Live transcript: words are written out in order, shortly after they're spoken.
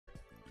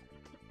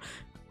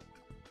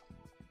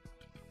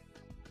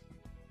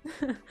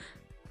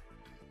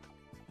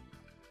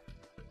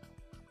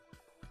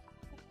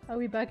Are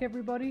we back,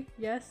 everybody?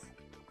 Yes?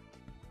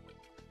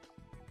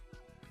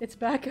 It's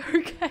back,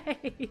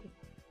 okay.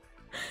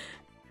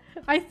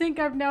 I think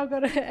I've now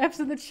got F's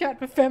in the chat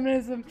for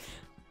feminism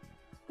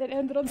that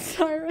ended on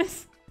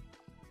Cyrus.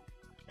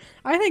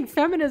 I think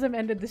feminism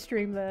ended the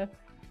stream there.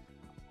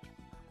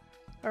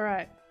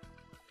 Alright.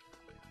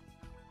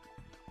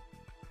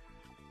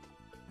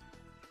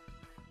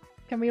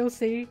 Can we all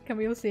see? Can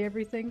we all see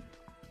everything?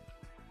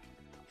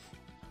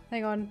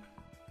 Hang on.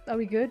 Are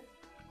we good?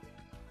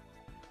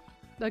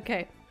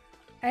 Okay.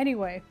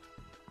 Anyway.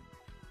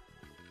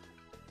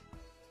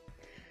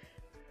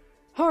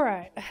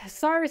 Alright.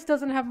 Cyrus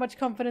doesn't have much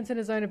confidence in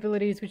his own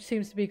abilities, which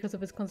seems to be because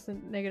of his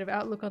constant negative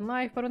outlook on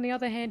life, but on the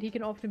other hand, he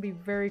can often be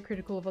very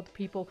critical of other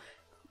people.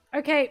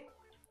 Okay.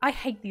 I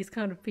hate these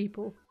kind of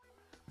people.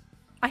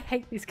 I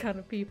hate these kind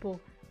of people.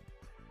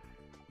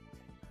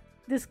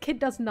 This kid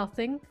does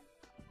nothing.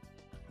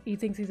 He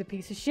thinks he's a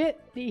piece of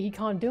shit. He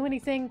can't do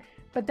anything.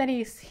 But then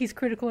he's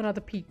critical on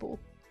other people.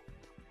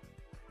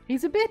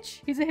 He's a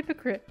bitch. He's a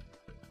hypocrite.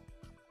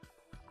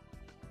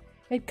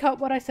 It cut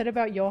what I said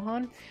about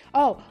Johan.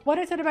 Oh, what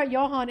I said about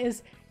Johan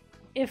is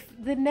if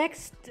the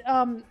next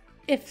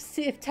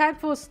if Tag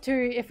Force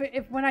 2,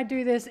 if when I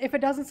do this, if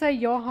it doesn't say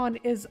Johan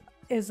is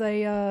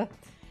a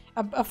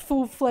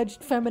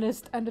full-fledged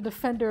feminist and a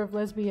defender of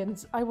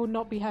lesbians, I will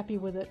not be happy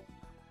with it.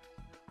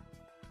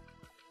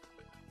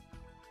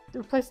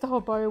 Replace the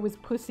whole bio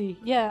with pussy.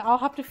 Yeah, I'll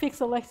have to fix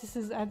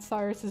Alexis's and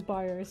Cyrus's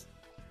bios.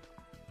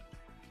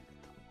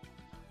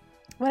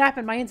 What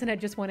happened? My internet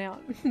just went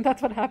out.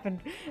 That's what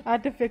happened. I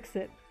had to fix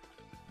it.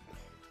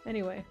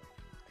 Anyway.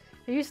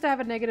 He used to have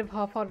a negative,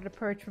 half-hearted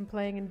approach from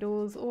playing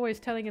indoors, always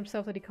telling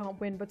himself that he can't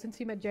win, but since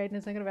he met Jaden,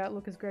 his negative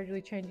outlook is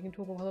gradually changing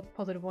into a more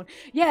positive one.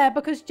 Yeah,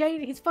 because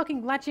Jaden, he's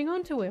fucking latching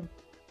onto him.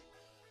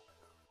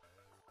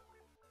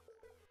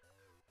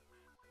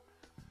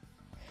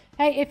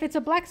 Hey, if it's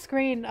a black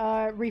screen,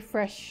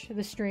 refresh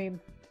the stream.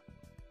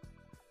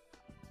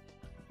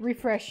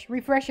 Refresh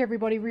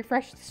everybody,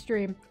 refresh the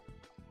stream.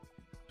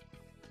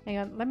 Hang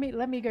on, let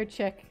me go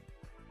check.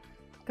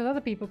 Because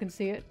other people can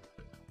see it.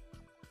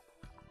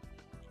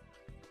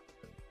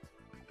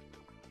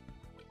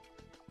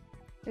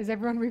 Is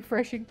everyone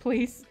refreshing,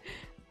 please?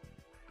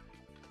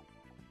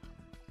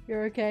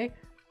 You're okay?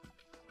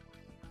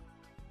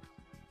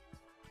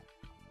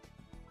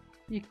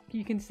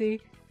 You can see?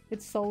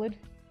 It's solid.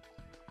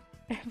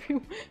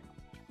 Everyone...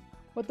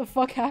 What the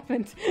fuck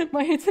happened?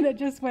 My internet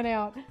just went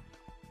out.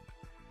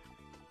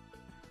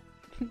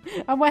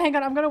 Hang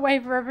on, I'm gonna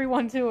wait for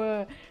everyone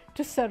to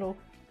settle.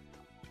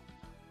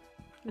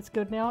 It's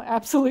good now.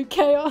 Absolute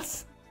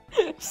chaos.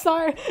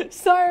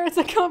 Cyrus,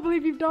 I can't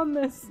believe you've done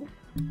this.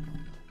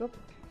 Oop.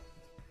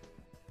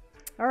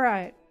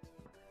 Alright.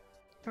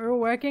 We're all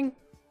working?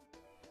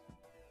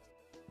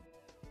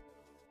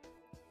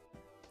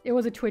 It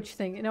was a Twitch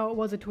thing. No, it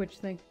was a Twitch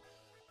thing.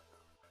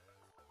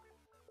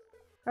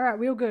 Alright,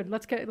 we all good.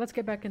 Let's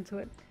get back into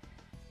it.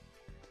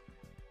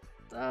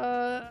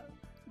 That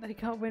he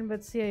can't win,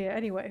 but yeah.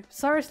 Anyway,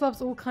 Cyrus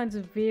loves all kinds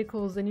of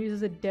vehicles and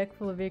uses a deck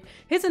full of vehicles.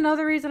 Here's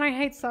another reason I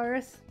hate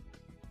Cyrus.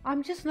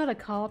 I'm just not a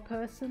car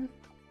person.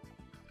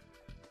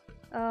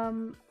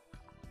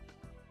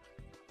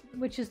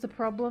 Which is the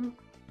problem.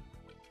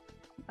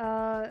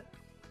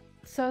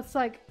 So it's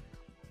like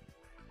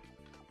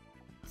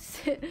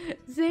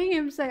seeing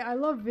him say, I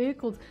love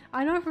vehicles.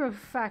 I know for a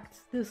fact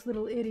this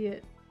little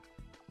idiot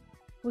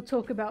will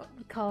talk about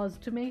cars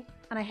to me,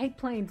 and I hate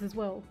planes as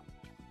well.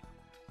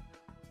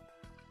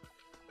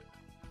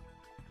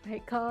 I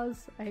hate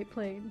cars, I hate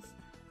planes.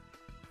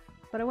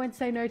 But I won't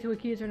say no to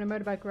accuse her in a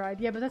motorbike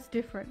ride. Yeah, but that's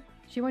different.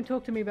 She won't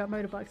talk to me about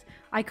motorbikes.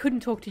 I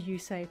couldn't talk to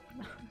Yusei.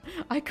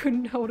 I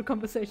couldn't hold a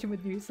conversation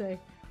with Yusei.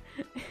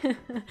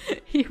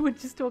 He would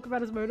just talk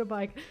about his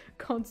motorbike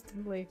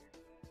constantly.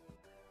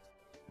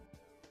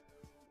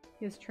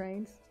 He has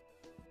trains.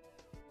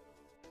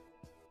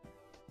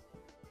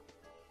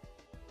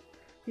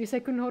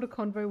 Yusei couldn't hold a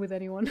convo with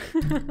anyone.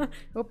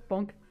 Oh,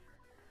 bonk.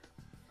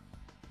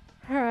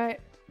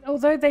 Alright.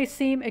 Although they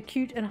seem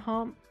acute and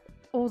harmless,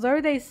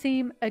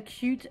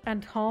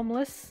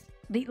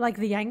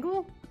 the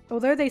angle?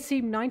 Although they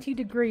seem 90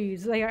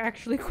 degrees, they are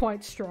actually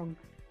quite strong.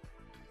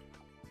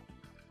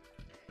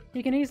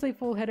 He can easily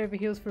fall head over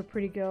heels for a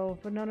pretty girl,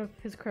 but none of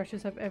his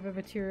crushes have ever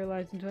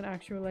materialized into an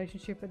actual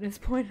relationship at this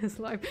point in his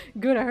life.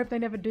 Good, I hope they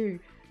never do.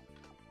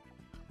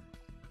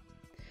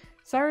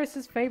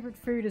 Cyrus's favorite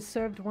food is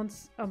served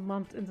once a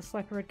month in the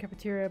Slacker Red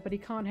cafeteria, but he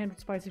can't handle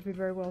spicy food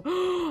very well.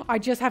 I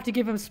just have to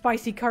give him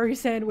spicy curry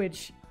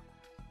sandwich.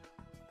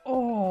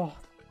 Oh,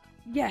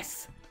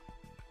 yes.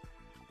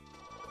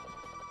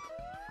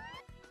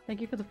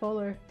 Thank you for the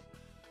follow.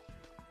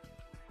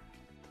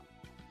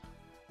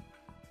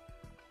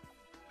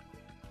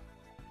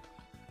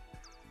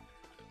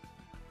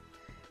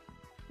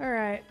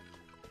 Alright.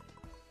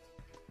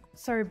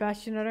 Sorry,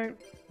 Bastion, I don't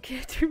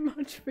care too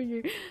much for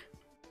you.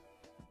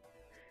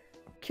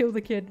 Kill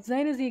the kid.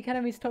 Zane is the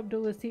Academy's top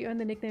duelist. He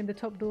earned the nickname the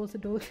top duelist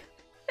of duelists.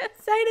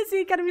 Zane is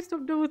the Academy's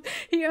top duelist.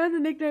 He earned the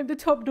nickname the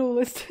top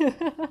duelist.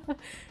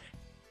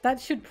 That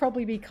should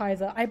probably be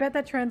Kaiser. I bet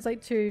that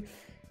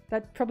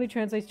probably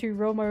translates to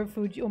Ro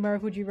Marufuji or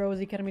Marufuji Ro is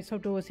the Academy's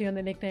top duelist. He earned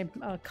the nickname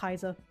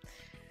Kaiser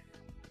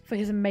for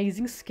his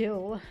amazing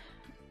skill.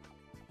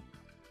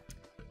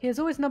 He is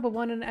always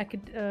 #1 in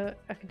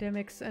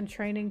academics and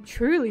training.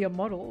 Truly a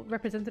model,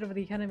 representative of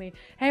the Academy.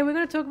 Hey, we're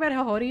going to talk about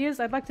how hot he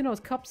is. I'd like to know his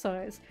cup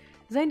size.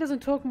 Zane doesn't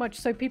talk much,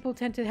 so people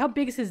tend to... How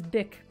big is his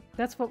dick?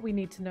 That's what we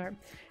need to know.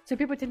 So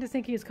people tend to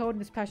think he is cold and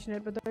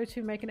dispassionate, but those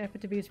who make an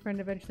effort to be his friend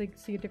eventually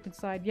see a different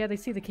side. Yeah, they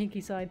see the kinky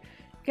side.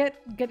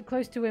 Get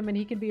close to him and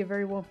he can be a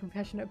very warm,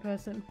 compassionate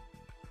person.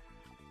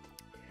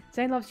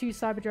 Zane loves to use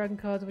Cyber Dragon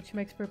cards, which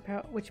make for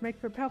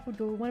a powerful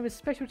duel. One of his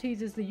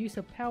specialties is the use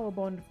of Power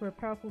Bond for a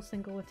powerful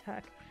single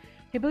attack.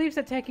 He believes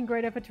that taking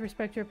great effort to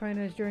respect your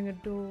opponent during a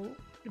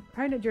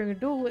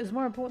duel is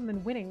more important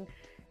than winning.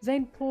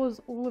 Zane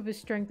pours all of his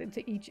strength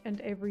into each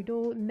and every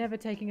duel, never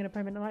taking an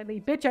opponent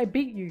lightly. Bitch, I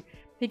beat you!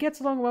 He gets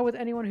along well with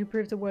anyone who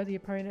proves a worthy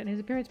opponent. His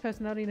appearance,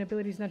 personality, and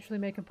abilities naturally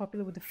make him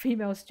popular with the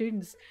female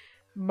students.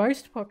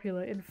 Most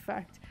popular, in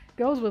fact.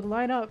 Girls would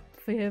line up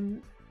for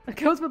him.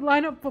 Girls would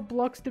line up for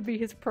blocks to be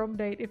his prom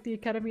date if the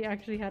Academy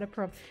actually had a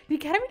prom. The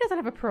Academy doesn't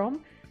have a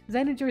prom.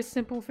 Zane enjoys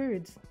simple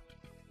foods.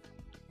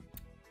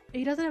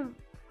 He doesn't have...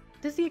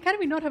 Does the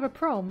Academy not have a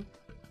prom?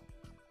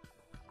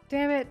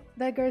 Damn it.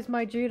 There goes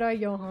my Judai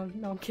Johan.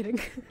 No, I'm kidding.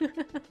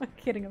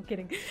 I'm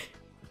kidding.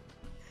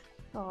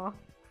 Aw.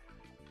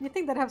 You'd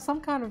think they'd have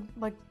some kind of,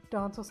 like,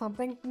 dance or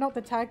something. Not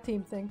the tag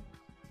team thing.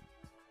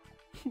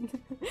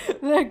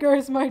 There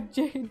goes my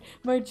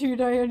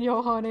Judai and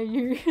Johan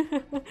AU.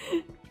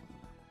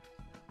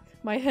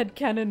 My head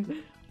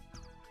cannon.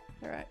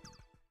 Alright.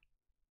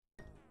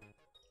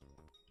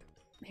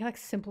 He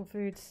likes simple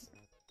foods.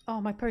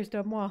 Oh, my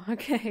post-up moi.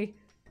 Okay.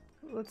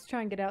 Let's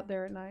try and get out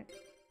there at night.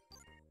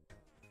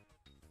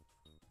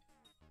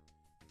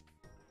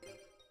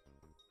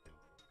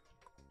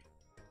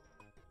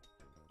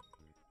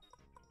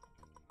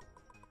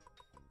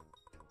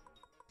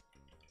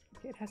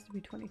 Okay, it has to be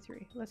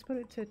 23. Let's put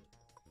it to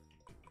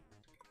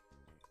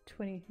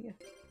 20 here.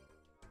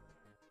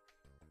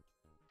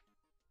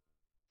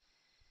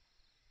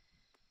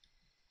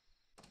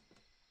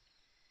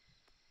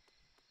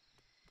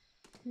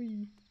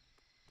 Whee.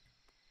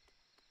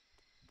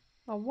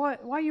 Oh,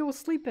 what? Why are you all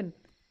sleeping?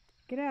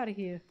 Get out of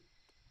here.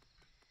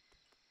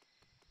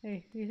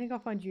 Hey, do you think I'll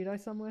find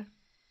Judai somewhere?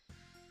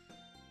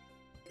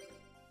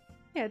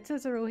 Yeah, it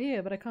says they're all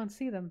here, but I can't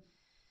see them.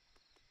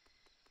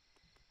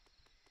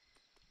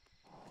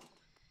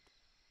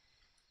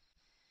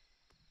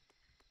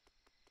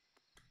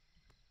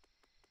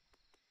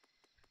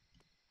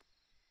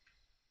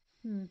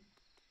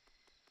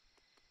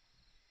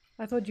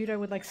 I thought Judai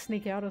would like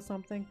sneak out or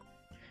something.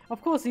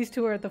 Of course these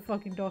two are at the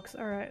fucking docks.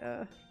 Alright,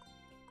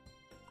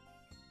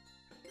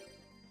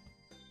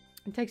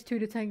 It takes two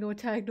to tango a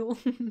tag duel.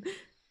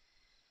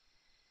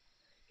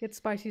 Get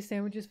spicy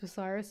sandwiches for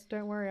Cyrus.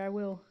 Don't worry, I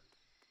will.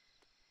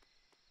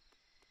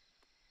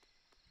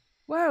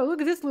 Whoa,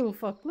 look at this little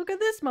fuck. Look at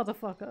this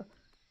motherfucker.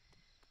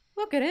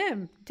 Look at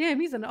him. Damn,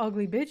 he's an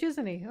ugly bitch,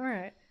 isn't he?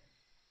 Alright.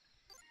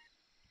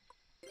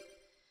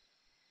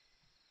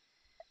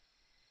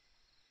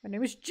 My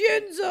name is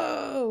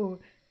Jinzo!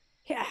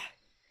 Yeah.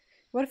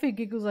 What if he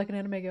giggles like an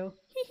anime girl?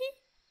 Hee hee.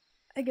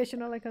 I guess you're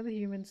not like other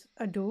humans.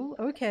 A duel?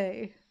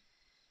 Okay.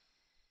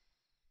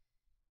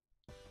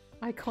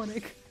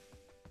 Iconic.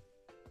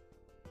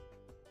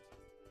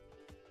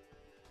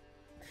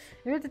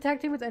 If you had to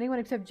tag team with anyone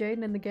except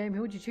Jaden in the game,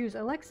 who would you choose?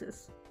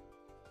 Alexis.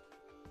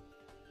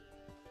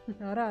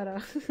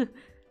 Arara.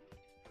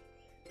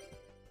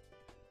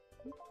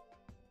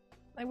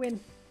 I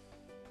win.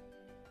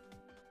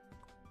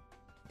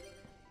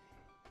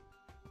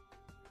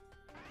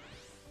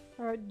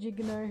 Alright,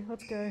 Jigno,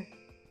 let's go.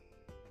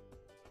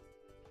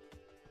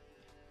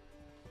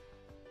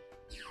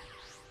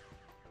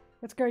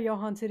 Let's go,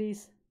 Johan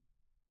Cities.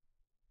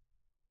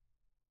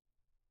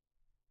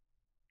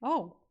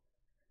 Oh.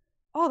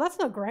 Oh, that's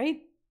not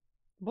great.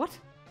 What?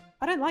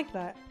 I don't like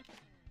that.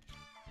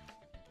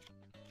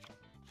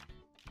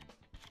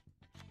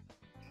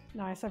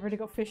 Nice, I've already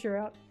got Fisher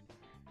out.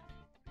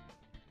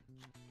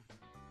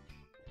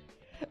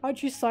 I'd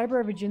choose Cyber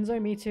over Jinzo,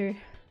 me too.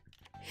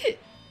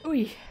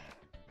 Oi.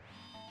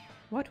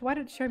 What? Why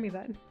did it show me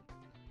that?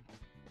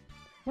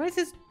 Why is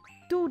this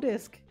dual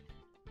disc?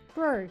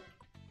 Bro.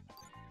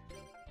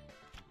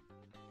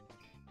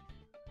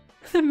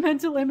 The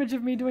mental image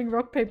of me doing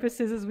rock, paper,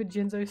 scissors with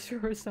Jinzo sure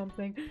or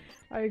something.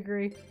 I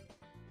agree.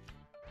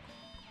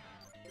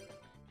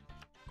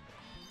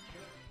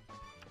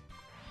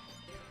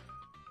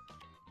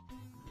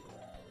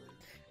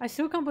 I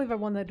still can't believe I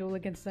won that duel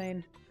against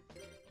Zane.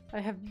 I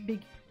have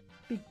big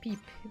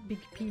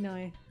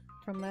peni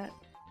from that.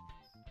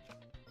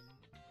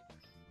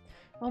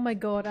 Oh my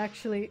god,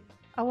 actually,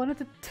 I wanted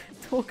to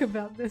talk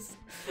about this,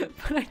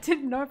 but I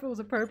didn't know if it was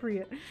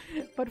appropriate.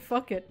 But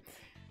fuck it.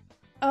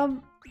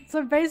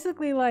 So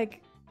basically,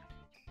 like,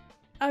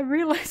 I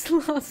realized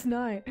last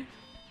night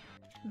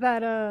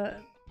that,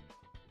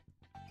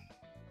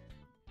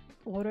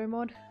 Auto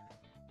mod.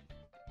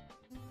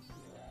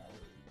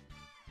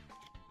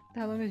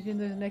 How long is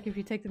Jinzo's neck if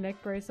you take the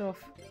neck brace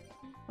off?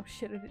 Oh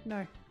shit, I didn't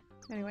know.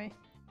 Anyway.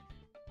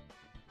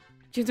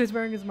 Jinzo's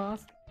wearing his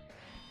mask.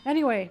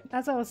 Anyway,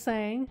 as I was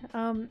saying,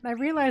 I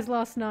realized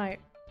last night,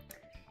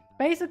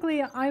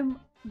 basically I'm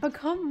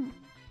become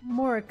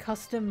more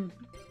accustomed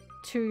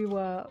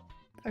to,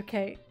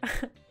 okay,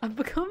 I've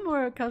become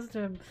more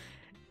accustomed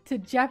to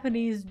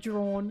Japanese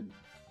drawn,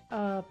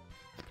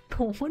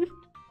 porn.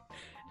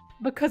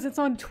 Because it's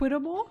on Twitter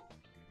more,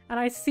 and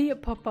I see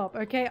it pop up,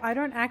 okay? I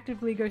don't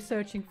actively go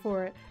searching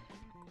for it,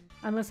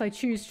 unless I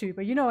choose to,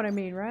 but you know what I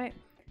mean, right?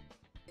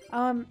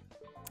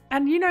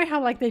 And you know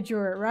how, like, they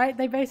draw it, right?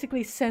 They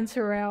basically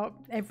censor out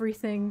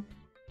everything.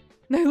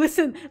 No,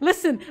 listen,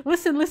 listen,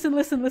 listen, listen,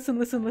 listen, listen,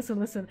 listen, listen,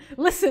 listen.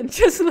 Listen,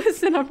 just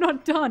listen, I'm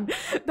not done.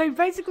 They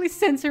basically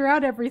censor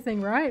out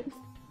everything, right?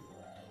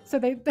 So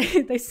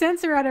they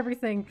censor out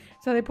everything.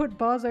 So they put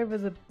bars over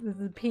the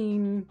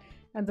peen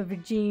and the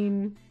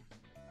vagine,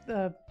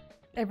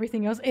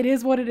 everything else. It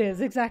is what it is,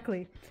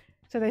 exactly.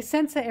 So they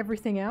censor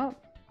everything out.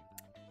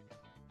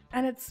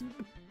 And it's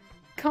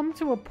come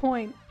to a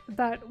point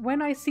that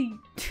when I see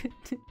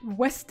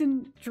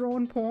Western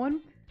drawn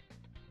porn,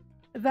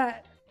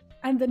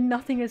 and then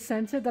nothing is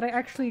censored, that I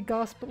actually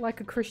gasp like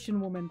a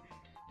Christian woman.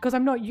 Because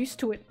I'm not used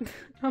to it.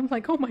 I'm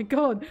like, oh my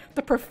god,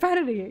 the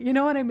profanity, you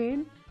know what I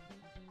mean?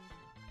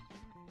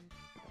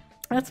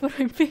 That's what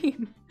I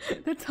mean.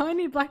 The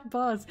tiny black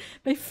bars,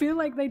 they feel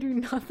like they do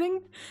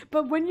nothing,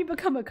 but when you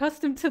become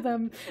accustomed to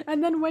them,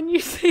 and then when you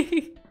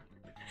see...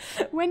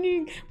 when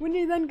you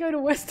then go to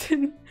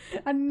Western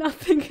and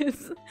nothing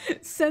is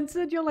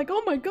censored, you're like,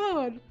 oh my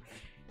god!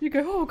 You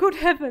go, oh good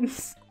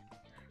heavens!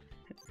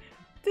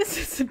 This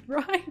isn't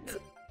right!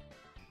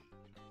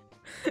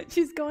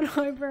 She's gone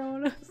eyebrow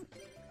on us.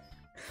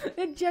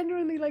 It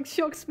genuinely like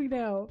shocks me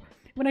now.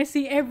 When I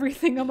see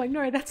everything, I'm like,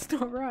 no, that's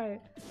not right.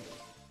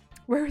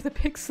 Where are the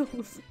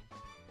pixels?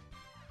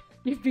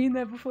 You've been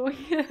there before?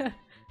 Yeah.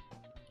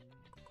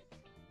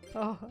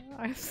 Oh,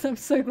 I'm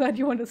so glad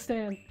you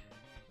understand.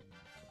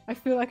 I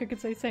feel like I could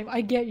say same.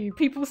 I get you.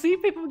 People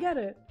get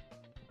it.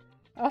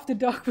 After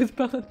dark with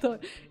Melon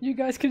thought, you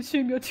guys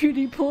consume your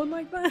 2D porn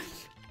like that?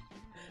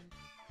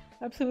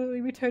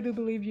 Absolutely, we totally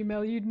believe you,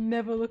 Mel. You'd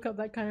never look up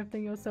that kind of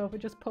thing yourself. It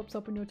just pops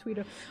up on your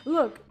Twitter.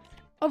 Look,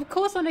 of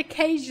course on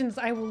occasions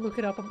I will look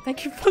it up.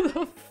 Thank you for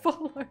the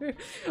follow.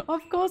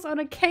 Of course on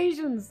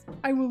occasions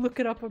I will look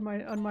it up on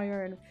my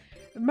own.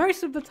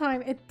 Most of the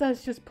time it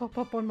does just pop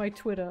up on my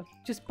Twitter.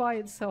 Just by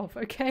itself,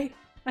 okay?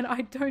 And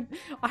I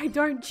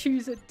don't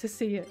choose it to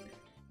see it.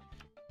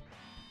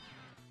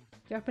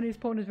 Japanese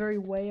porn is very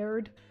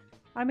weird.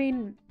 I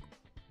mean,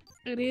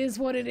 it is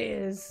what it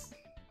is.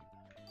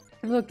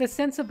 Look, the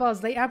censor bars,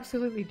 they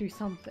absolutely do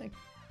something.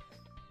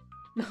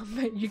 No,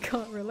 mate, you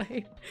can't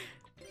relate.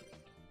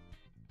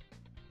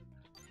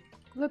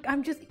 Look,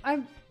 I'm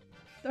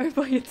don't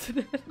buy into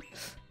that.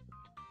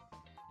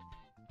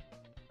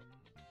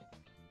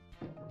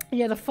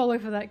 Yeah, the follow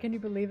for that, can you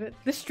believe it?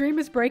 The stream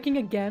is breaking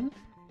again.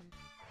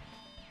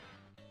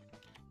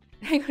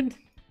 Hang on.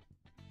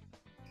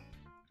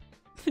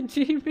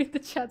 Do you mean the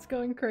chat's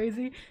going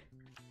crazy?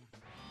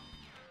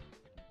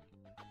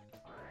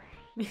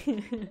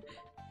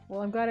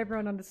 Well, I'm glad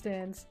everyone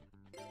understands.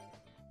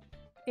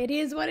 It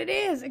is what it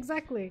is!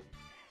 Exactly!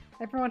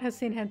 Everyone has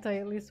seen hentai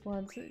at least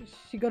once.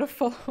 She got a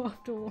follow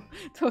after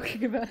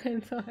talking about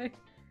hentai.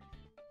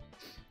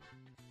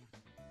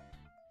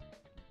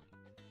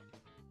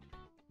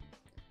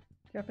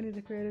 Japanese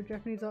are creative.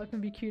 Japanese art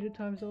can be cute at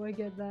times, so I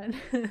get that.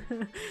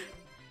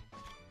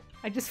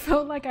 I just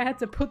felt like I had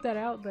to put that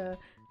out there.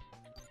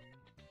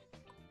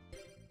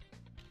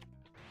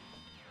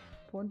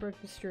 Porn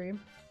broke the stream.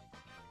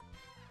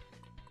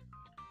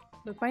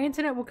 Look, my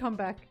internet will come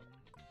back.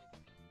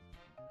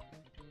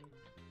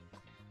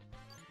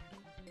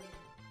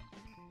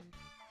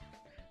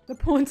 The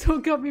porn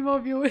talk got me more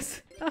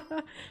viewers.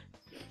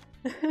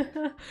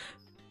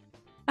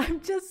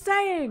 I'm just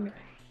saying!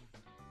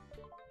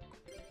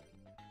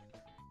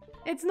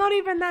 It's not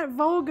even that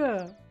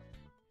vulgar!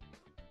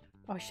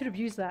 Oh, I should have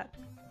used that.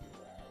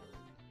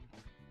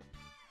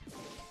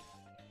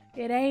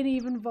 It ain't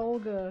even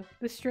vulgar.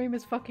 The stream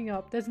is fucking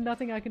up. There's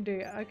nothing I can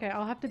do. Okay,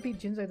 I'll have to beat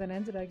Jinzo then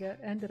end it,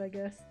 I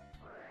guess.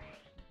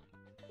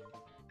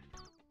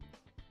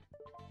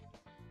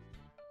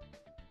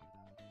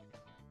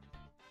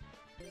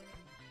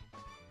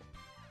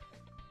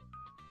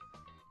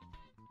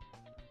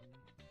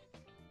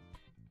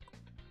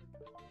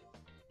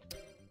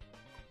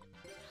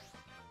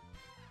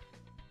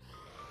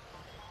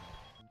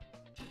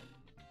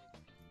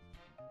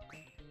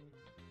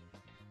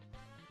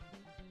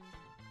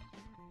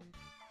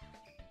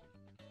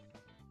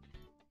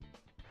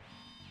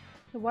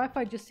 The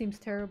Wi-Fi just seems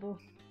terrible.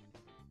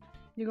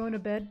 You're going to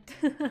bed?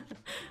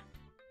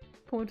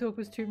 Porn talk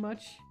was too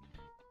much.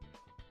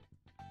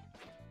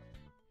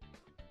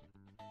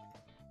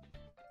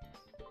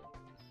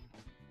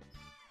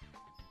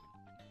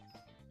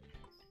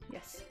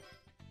 Yes.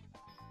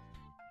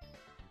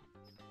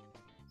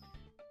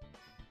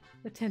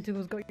 The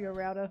tentacles got your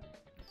router.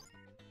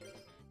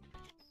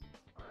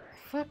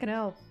 Fucking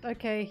hell.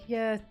 Okay,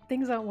 yeah,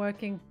 things aren't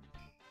working.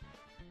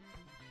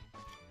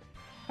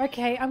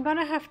 Okay, I'm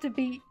gonna have to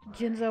beat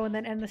Jinzo and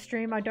then end the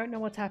stream. I don't know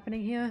what's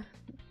happening here.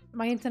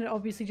 My internet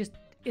obviously just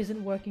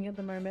isn't working at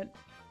the moment.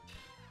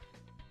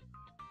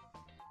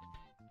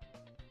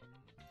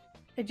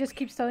 It just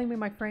keeps telling me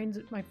my frames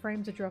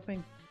are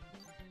dropping.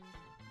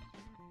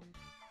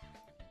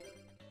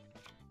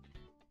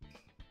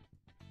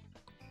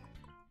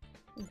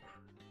 Oof.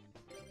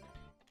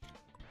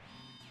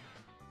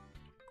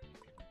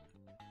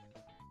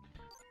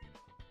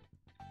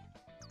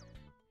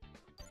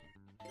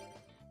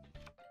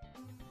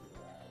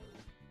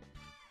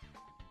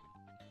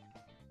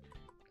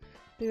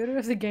 The order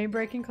of the game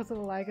breaking because of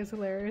the lag is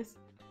hilarious.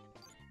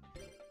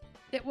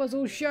 It was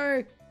all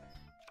show!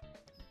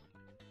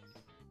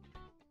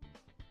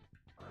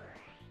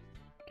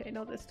 Okay,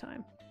 not this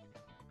time.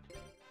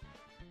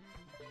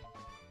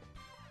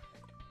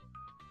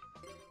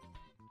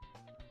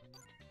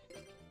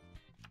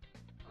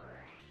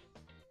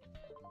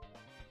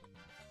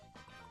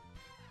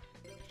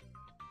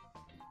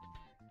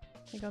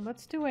 Hang on,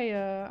 let's do a,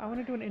 I want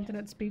to do an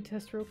internet speed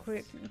test real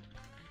quick.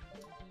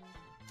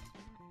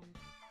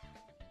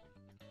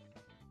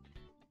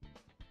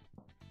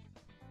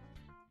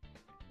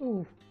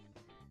 Ooh.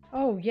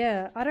 Oh,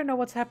 yeah. I don't know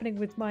what's happening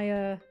with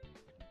my,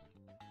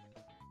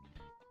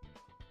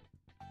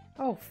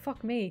 Oh,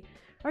 fuck me.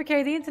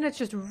 Okay, the internet's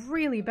just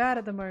really bad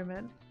at the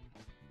moment.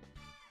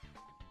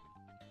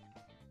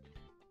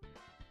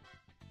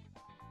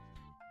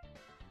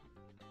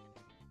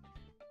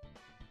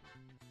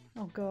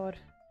 Oh god.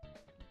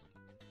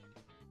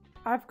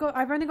 I've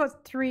only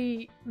got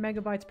 3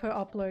 megabytes per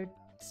upload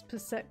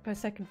per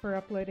second for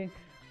uploading.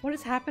 What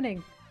is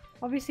happening?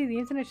 Obviously the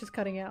internet's just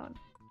cutting out.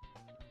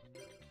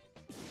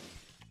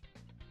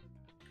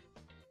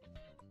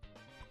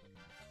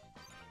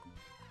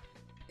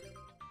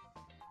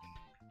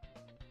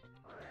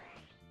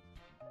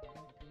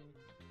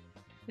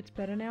 It's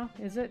better now,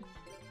 is it?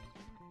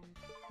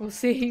 We'll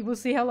see. We'll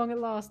see how long it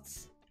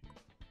lasts.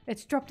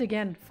 It's dropped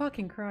again.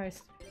 Fucking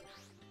Christ.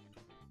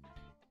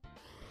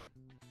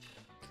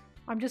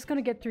 I'm just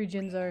gonna get through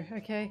Jinzo,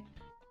 okay?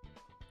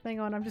 Hang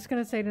on, I'm just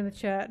gonna say it in the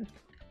chat.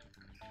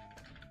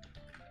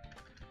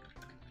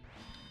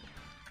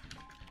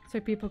 So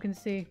people can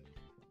see.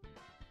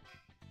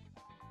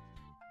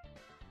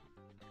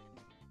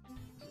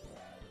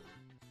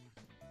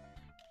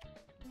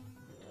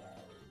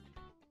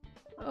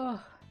 Ugh.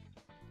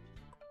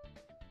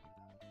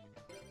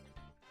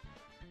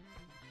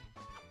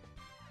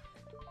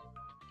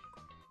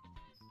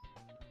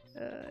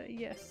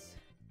 Yes.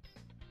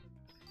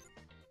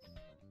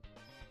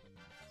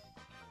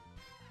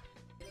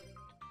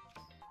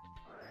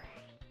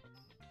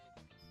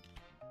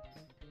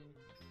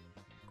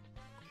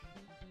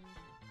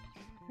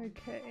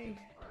 Okay.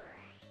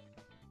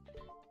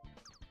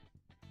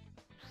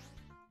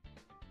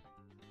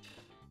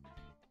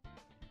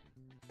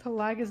 The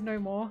lag is no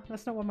more.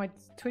 That's not what my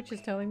Twitch is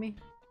telling me.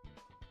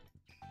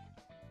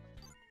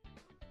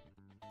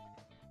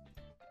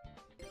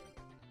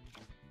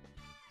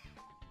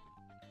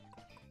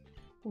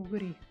 Oh,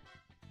 goody.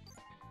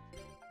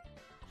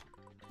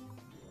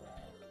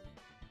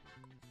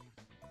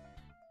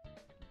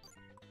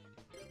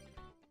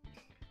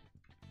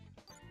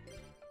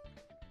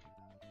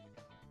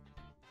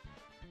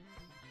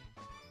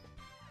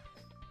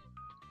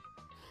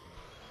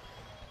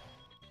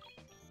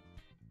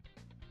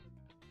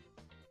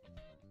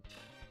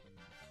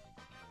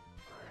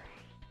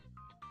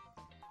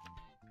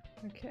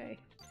 Okay.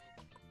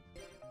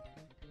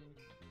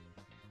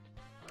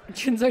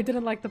 Jinzo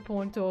didn't like the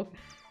porn talk.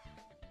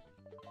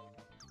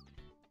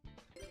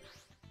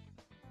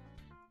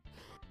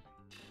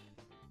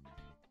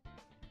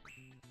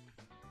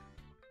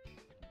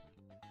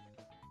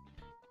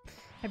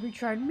 Have you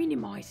tried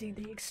minimizing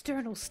the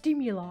external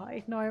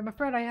stimuli? No, I'm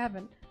afraid I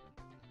haven't.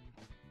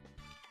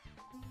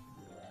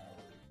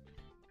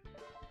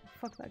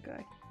 Fuck that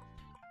guy.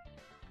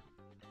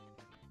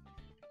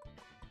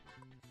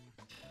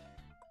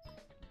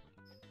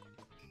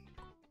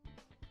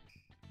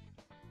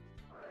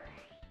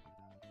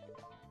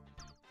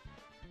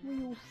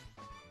 Wheel.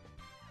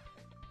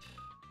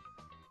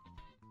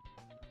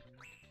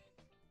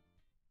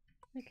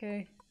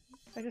 Okay,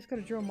 I just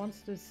gotta draw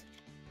monsters.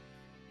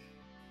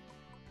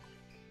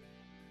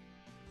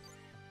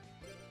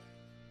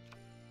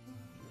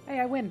 Hey,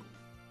 I win!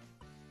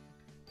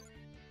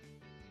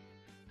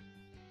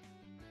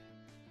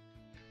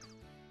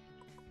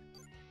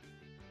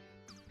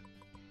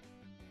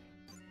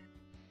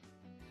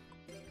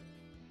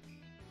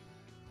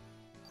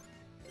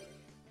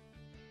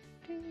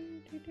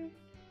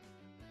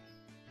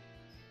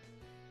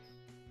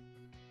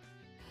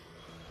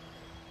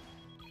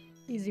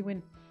 Easy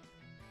win.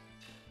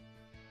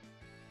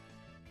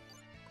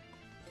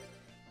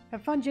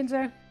 Have fun,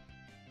 Jinzo!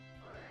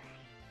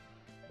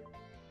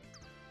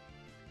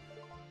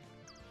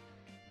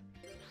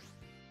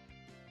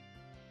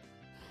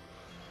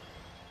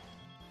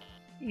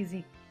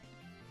 Easy.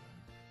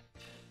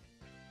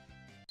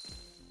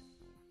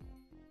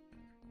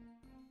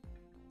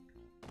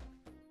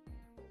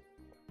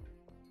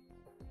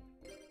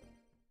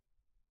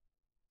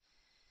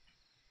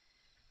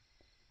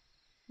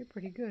 You're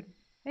pretty good.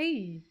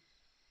 Hey!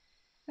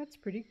 That's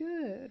pretty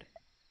good.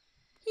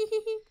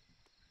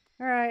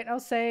 Alright, I'll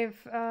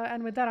save.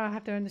 And with that I'll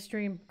have to end the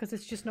stream because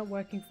it's just not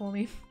working for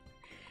me.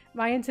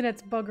 My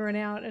internet's buggering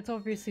out. It's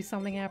obviously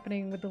something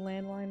happening with the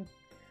landline.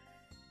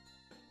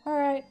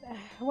 Alright,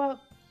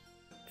 well,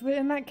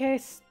 in that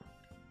case,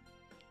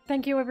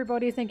 thank you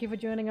everybody, thank you for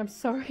joining. I'm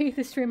sorry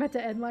the stream had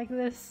to end like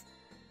this.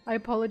 I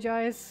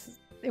apologize.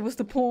 It was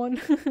the porn.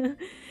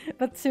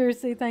 But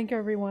seriously, thank you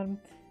everyone.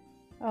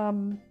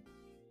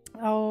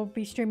 I'll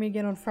be streaming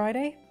again on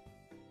Friday.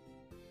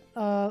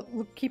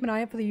 Look, keep an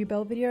eye out for the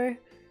Ubel video.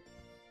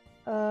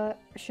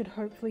 Should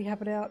hopefully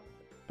have it out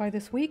by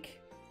this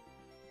week.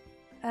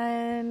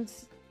 And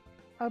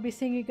I'll be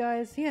seeing you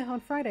guys, yeah,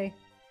 on Friday.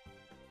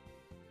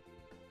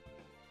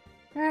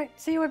 Alright,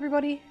 see you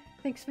everybody.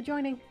 Thanks for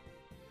joining.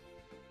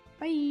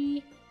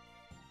 Bye!